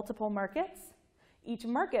have multiple markets, each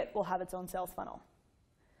market will have its own sales funnel.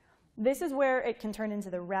 This is where it can turn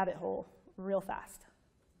into the rabbit hole real fast.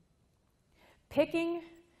 Picking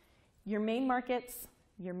your main markets,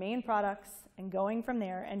 your main products, and going from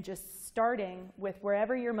there and just starting with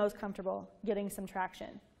wherever you're most comfortable getting some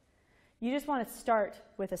traction. You just want to start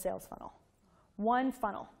with a sales funnel. One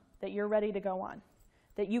funnel that you're ready to go on,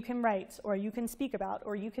 that you can write or you can speak about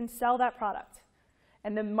or you can sell that product.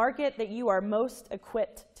 And the market that you are most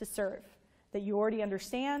equipped to serve, that you already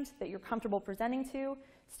understand, that you're comfortable presenting to,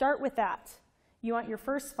 start with that. You want your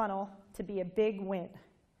first funnel to be a big win,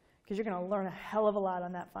 because you're going to learn a hell of a lot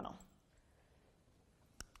on that funnel.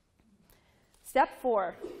 Step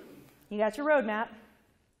 4, you got your roadmap.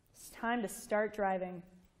 It's time to start driving.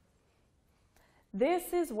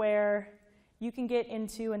 This is where you can get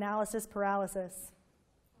into analysis paralysis,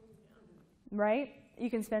 right? You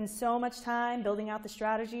can spend so much time building out the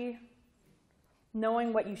strategy,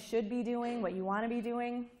 knowing what you should be doing, what you want to be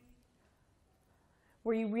doing.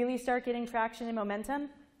 Where you really start getting traction and momentum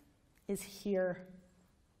is here.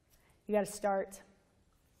 You got to start.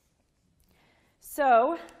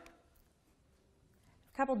 So,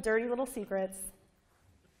 a couple dirty little secrets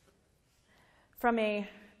from a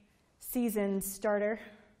seasoned starter.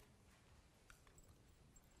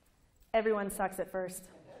 Everyone sucks at first.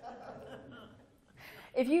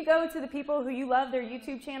 If you go to the people who you love their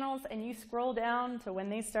YouTube channels and you scroll down to when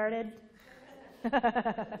they started,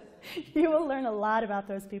 you will learn a lot about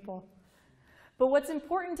those people. But what's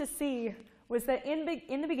important to see was that in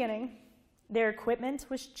the beginning, their equipment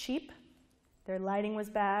was cheap, their lighting was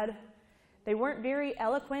bad, they weren't very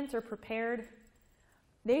eloquent or prepared.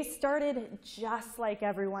 They started just like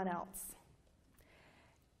everyone else.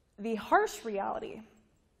 The harsh reality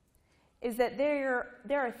is that there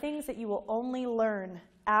are things that you will only learn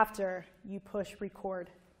after you push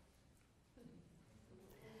record.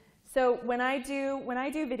 So when I do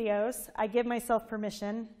videos, I give myself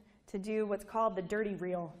permission to do what's called the dirty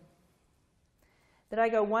reel. That I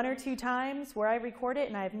go 1 or 2 times where I record it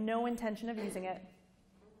and I have no intention of using it.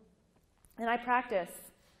 And I practice.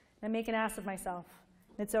 And I make an ass of myself.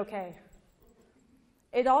 It's okay.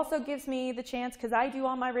 It also gives me the chance, because I do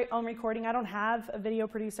all my own recording. I don't have a video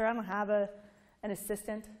producer. I don't have an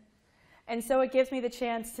assistant. And so it gives me the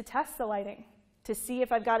chance to test the lighting, to see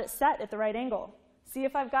if I've got it set at the right angle, see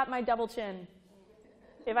if I've got my double chin,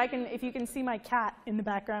 if you can see my cat in the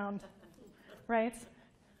background, right?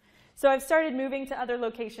 So I've started moving to other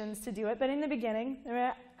locations to do it, but in the beginning,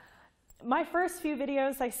 my first few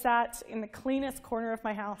videos, I sat in the cleanest corner of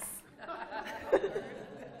my house.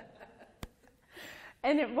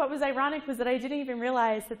 And what was ironic was that I didn't even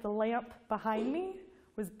realize that the lamp behind me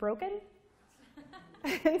was broken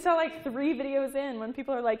until like 3 videos in, when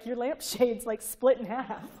people are like, your lampshade's like split in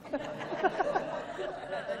half.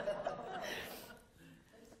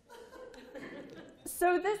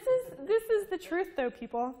 So this is the truth though,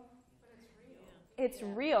 people. It's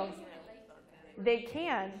real. They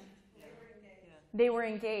can. They were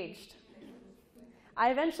engaged.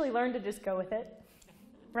 I eventually learned to just go with it,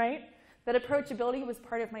 right? That approachability was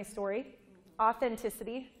part of my story,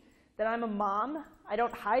 authenticity, that I'm a mom. I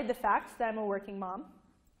don't hide the fact that I'm a working mom.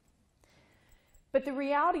 But the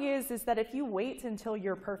reality is that if you wait until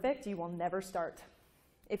you're perfect, you will never start.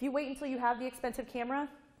 If you wait until you have the expensive camera,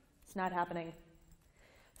 it's not happening.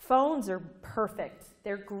 Phones are perfect.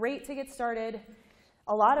 They're great to get started.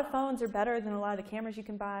 A lot of phones are better than a lot of the cameras you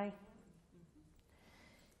can buy.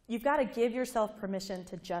 You've got to give yourself permission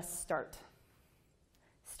to just start.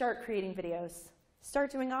 Start creating videos.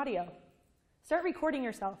 Start doing audio. Start recording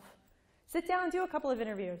yourself. Sit down and do a couple of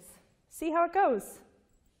interviews. See how it goes.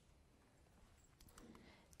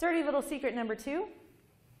 Dirty little secret number 2.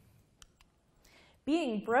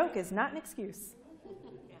 Being broke is not an excuse.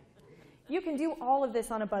 You can do all of this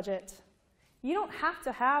on a budget. You don't have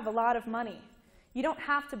to have a lot of money. You don't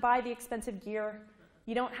have to buy the expensive gear.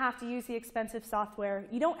 You don't have to use the expensive software.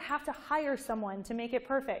 You don't have to hire someone to make it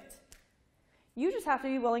perfect. You just have to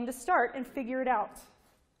be willing to start and figure it out.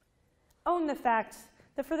 Own the fact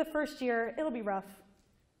that for the first year, it'll be rough.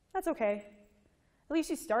 That's okay. At least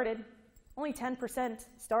you started. Only 10%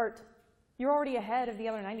 start. You're already ahead of the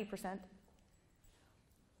other 90%.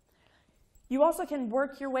 You also can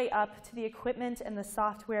work your way up to the equipment and the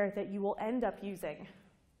software that you will end up using.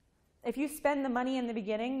 If you spend the money in the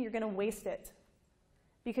beginning, you're going to waste it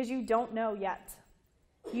because you don't know yet.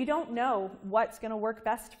 You don't know what's going to work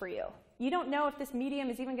best for you. You don't know if this medium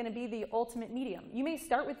is even going to be the ultimate medium. You may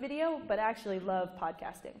start with video, but actually love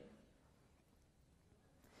podcasting.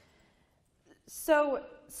 So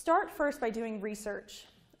start first by doing research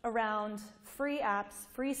around free apps,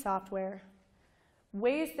 free software,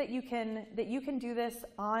 ways that you can do this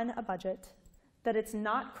on a budget, that it's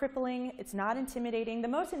not crippling, it's not intimidating. The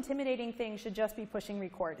most intimidating thing should just be pushing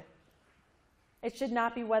record. It should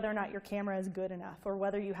not be whether or not your camera is good enough or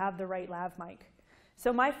whether you have the right lav mic.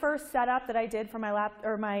 So my first setup that I did for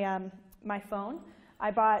my phone,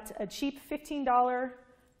 I bought a cheap $15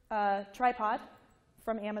 tripod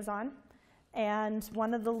from Amazon and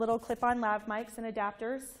one of the little clip-on lav mics and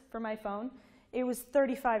adapters for my phone. It was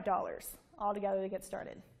 $35 altogether to get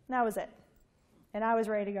started. And that was it. And I was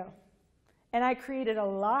ready to go. And I created a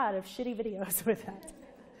lot of shitty videos with that.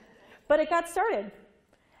 But it got started.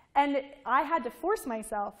 And I had to force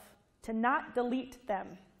myself to not delete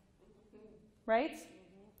them, right?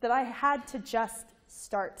 That I had to just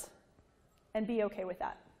start and be okay with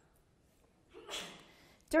that.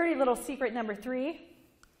 Dirty little secret number 3.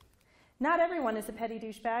 Not everyone is a petty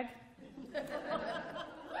douchebag.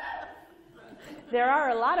 There are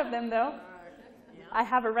a lot of them, though. I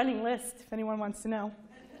have a running list if anyone wants to know.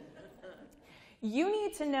 You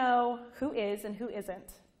need to know who is and who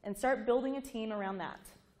isn't and start building a team around that.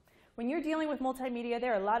 When you're dealing with multimedia,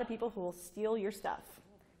 there are a lot of people who will steal your stuff.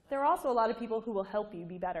 There are also a lot of people who will help you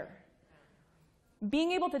be better.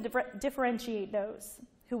 Being able to differentiate those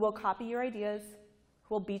who will copy your ideas,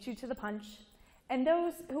 who will beat you to the punch, and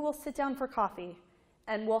those who will sit down for coffee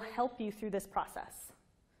and will help you through this process.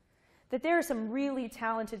 That there are some really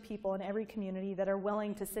talented people in every community that are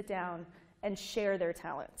willing to sit down and share their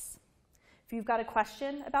talents. If you've got a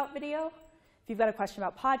question about video, if you've got a question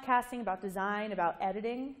about podcasting, about design, about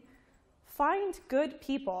editing, find good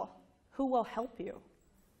people who will help you,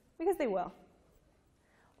 because they will.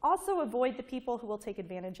 Also avoid the people who will take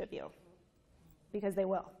advantage of you, because they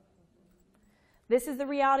will. This is the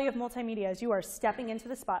reality of multimedia, as you are stepping into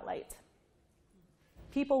the spotlight.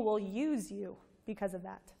 People will use you because of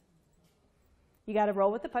that. You got to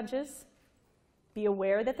roll with the punches, be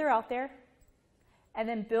aware that they're out there, and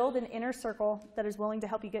then build an inner circle that is willing to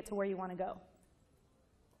help you get to where you want to go.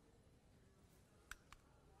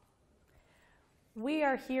 We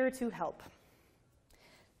are here to help.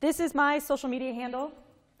 This is my social media handle.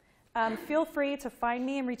 Feel free to find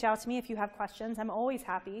me and reach out to me if you have questions. I'm always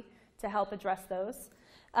happy to help address those.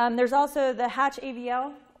 There's also the Hatch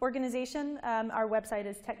AVL organization. Our website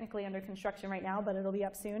is technically under construction right now, but it'll be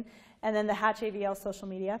up soon. And then the Hatch AVL social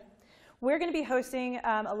media. We're going to be hosting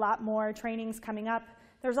a lot more trainings coming up.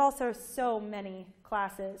 There's also so many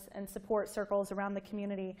classes and support circles around the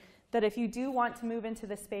community that if you do want to move into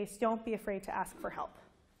this space, don't be afraid to ask for help.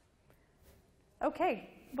 Okay,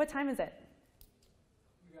 what time is it?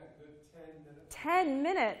 We got a good 10 minutes. 10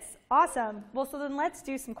 minutes, awesome. Well, so then let's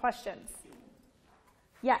do some questions.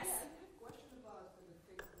 Yes? Question about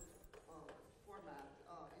the Facebook format.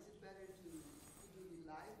 Is it better to do the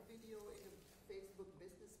live video in the Facebook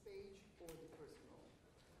business page or the personal?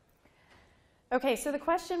 Okay, so the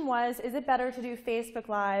question was, is it better to do Facebook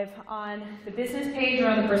Live on the business page or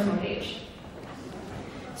on the personal page?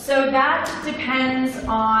 So that depends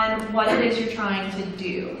on what it is you're trying to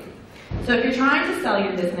do. So if you're trying to sell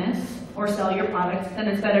your business or sell your product, then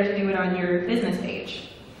it's better to do it on your business page.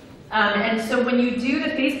 And so when you do the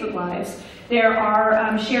Facebook Lives, there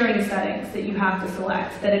are sharing settings that you have to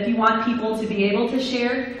select. That if you want people to be able to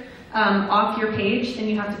share off your page, then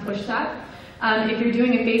you have to push that. If you're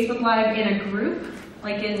doing a Facebook Live in a group,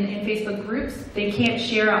 like in Facebook groups, they can't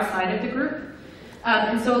share outside of the group.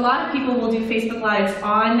 And so a lot of people will do Facebook Lives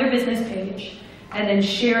on their business page and then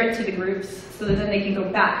share it to the groups so that then they can go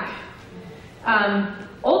back.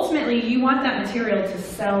 Ultimately, you want that material to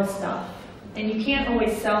sell stuff, and you can't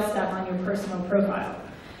always sell stuff on your personal profile.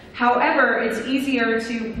 However, it's easier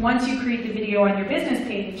to, once you create the video on your business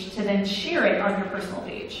page, to then share it on your personal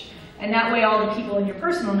page. And that way all the people in your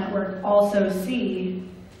personal network also see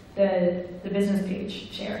the business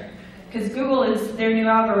page share. Because Google their new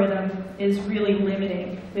algorithm is really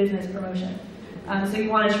limiting business promotion. So you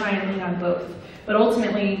want to try and lean on both. But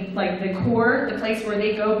ultimately, like the core, the place where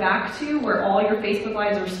they go back to, where all your Facebook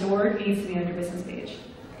Lives are stored, needs to be on your business page.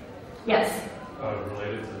 Yes?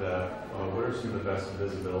 Related to that, what are some of the best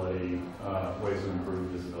visibility, ways to improve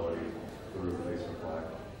visibility through Facebook Live?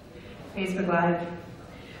 Facebook Live.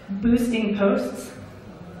 Boosting posts.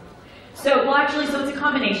 So it's a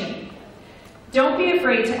combination. Don't be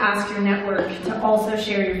afraid to ask your network to also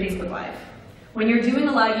share your Facebook Live. When you're doing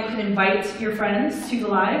a live, you can invite your friends to the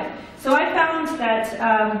live. So I found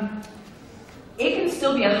that it can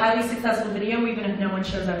still be a highly successful video even if no one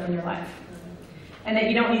shows up in your live. And that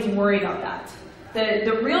you don't need to worry about that.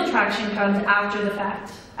 The real traction comes after the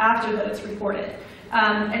fact, after that it's recorded.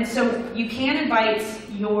 And so you can invite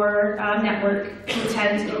your network to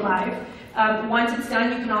attend the live. Once it's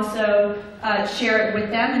done, you can also share it with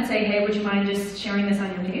them and say, hey, would you mind just sharing this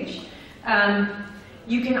on your page?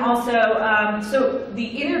 You can also, so the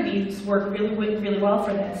interviews work really well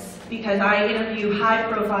for this, because I interview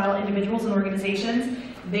high-profile individuals and organizations.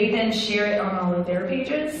 They then share it on all of their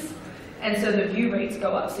pages, and so the view rates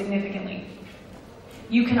go up significantly.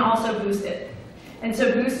 You can also boost it. And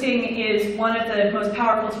so boosting is one of the most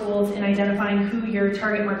powerful tools in identifying who your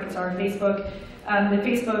target markets are. Facebook, the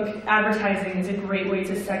Facebook advertising is a great way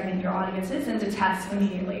to segment your audiences and to test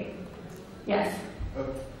immediately. Yes?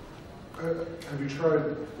 Have you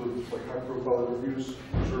tried with like high-profile interviews,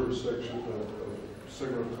 reserve a section of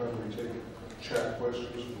segment of time where you take chat questions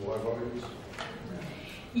from the live audience?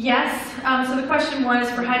 Yes. So the question was,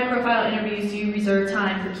 for high-profile interviews, do you reserve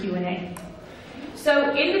time for Q&A?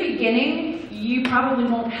 So in the beginning, you probably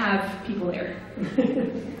won't have people there.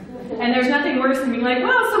 And there's nothing worse than being like,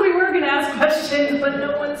 well, so we were going to ask questions, but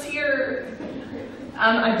no one's here.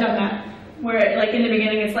 I've done that. Where, like, in the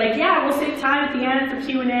beginning, it's like, yeah, we'll save time at the end for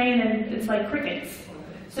Q&A, and then it's like crickets.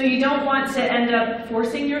 So you don't want to end up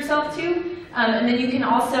forcing yourself to. And then you can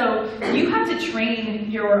also, you have to train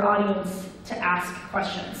your audience to ask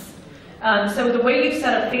questions. So the way you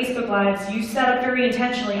set up Facebook Lives, you set up very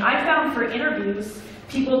intentionally. I found for interviews,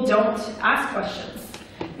 people don't ask questions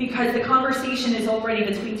because the conversation is already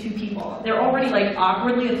between two people. They're already like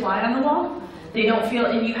awkwardly a fly on the wall. They don't feel,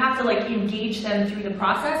 and you have to like engage them through the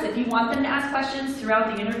process. If you want them to ask questions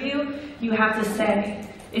throughout the interview, you have to say,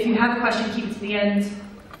 if you have a question, keep it to the end,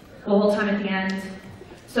 the whole time at the end,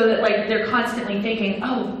 so that like they're constantly thinking,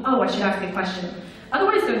 oh, I should ask a question.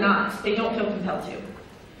 Otherwise, they're not. They don't feel compelled to.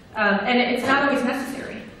 And it's not always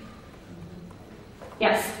necessary.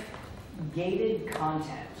 Yes? Gated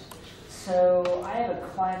content. So I have a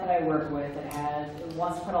client that I work with that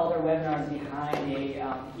wants to put all their webinars behind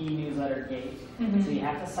a e-newsletter gate. Mm-hmm. So you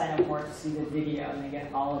have to sign up for it to see the video, and they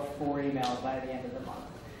get all of 4 emails by the end of the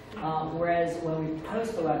month. Whereas when we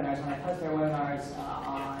post the webinars, when I post their webinars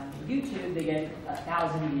on YouTube, they get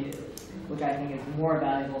 1,000 views, which I think is more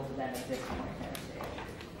valuable to them at this point in their stage.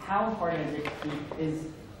 How important is it to keep,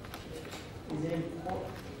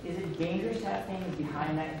 is it dangerous to have things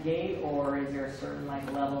behind that gate, or is there a certain like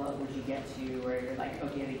level at which you get to where you're like,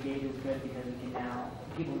 okay, the gate is good because we can now,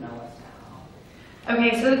 people know us now?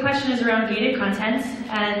 Okay, so the question is around gated content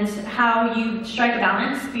and how you strike a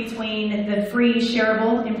balance between the free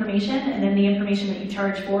shareable information and then the information that you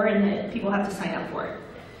charge for and that people have to sign up for it.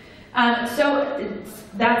 So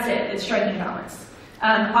that's it, it's striking a balance.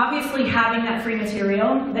 Obviously having that free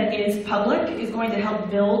material that is public is going to help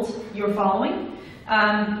build your following.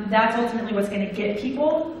 That's ultimately what's going to get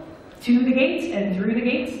people to the gate and through the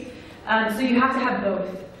gates. So you have to have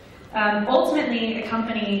both. Ultimately, a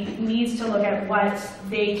company needs to look at what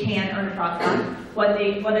they can earn a profit on, what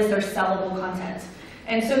is their sellable content.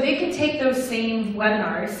 And so they could take those same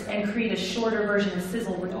webinars and create a shorter version of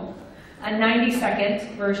Sizzle Reel, a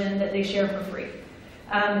 90-second version that they share for free.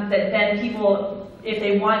 That then people if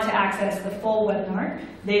they want to access the full webinar,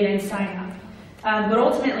 they then sign up. But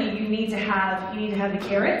ultimately, you need to have the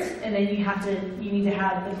carrot, and then you need to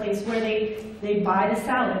have the place where they buy the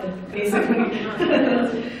salad, basically.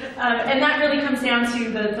 And that really comes down to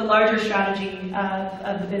the larger strategy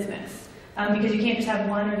of the business, because you can't just have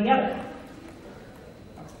one or the other.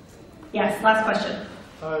 Yes, last question.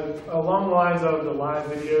 Along the lines of the live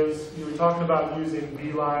videos, you were talking about using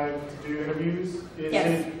Breedlove to do interviews.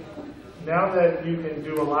 Yes. Now that you can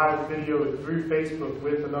do a live video through Facebook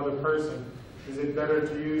with another person, is it better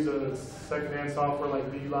to use a second-hand software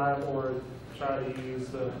like Breedlove, or try to use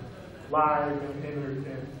the live and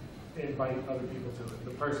invite other people to it,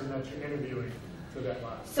 the person that you're interviewing to that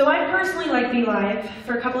live? So I personally like Breedlove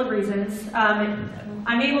for a couple of reasons.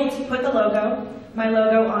 I'm able to put my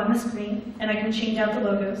logo on the screen, and I can change out the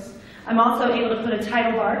logos. I'm also able to put a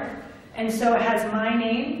title bar, and so it has my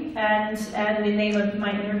name and the name of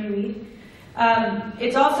my interviewee.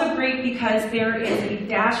 It's also great because there is a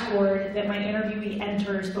dashboard that my interviewee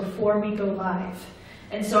enters before we go live.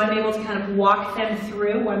 And so I'm able to kind of walk them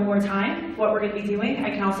through one more time what we're going to be doing. I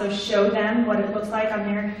can also show them what it looks like on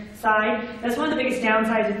their side. That's one of the biggest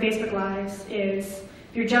downsides of Facebook Lives is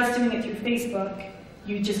if you're just doing it through Facebook,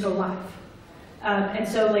 you just go live. And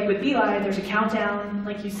so like with BeLive, there's a countdown,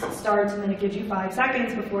 like you start and then it gives you 5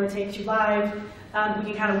 seconds before it takes you live. We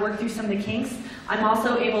can kind of work through some of the kinks. I'm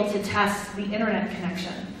also able to test the internet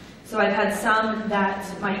connection. So I've had some that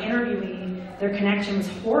my interviewee, their connection was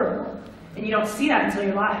horrible, and you don't see that until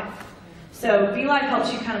you're live. So BeLive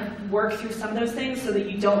helps you kind of work through some of those things so that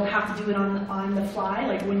you don't have to do it on the fly,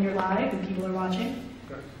 like when you're live and people are watching.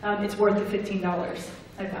 It's worth the $15,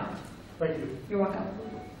 I found. Thank you. You're welcome.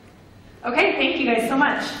 Okay, thank you guys so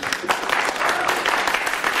much.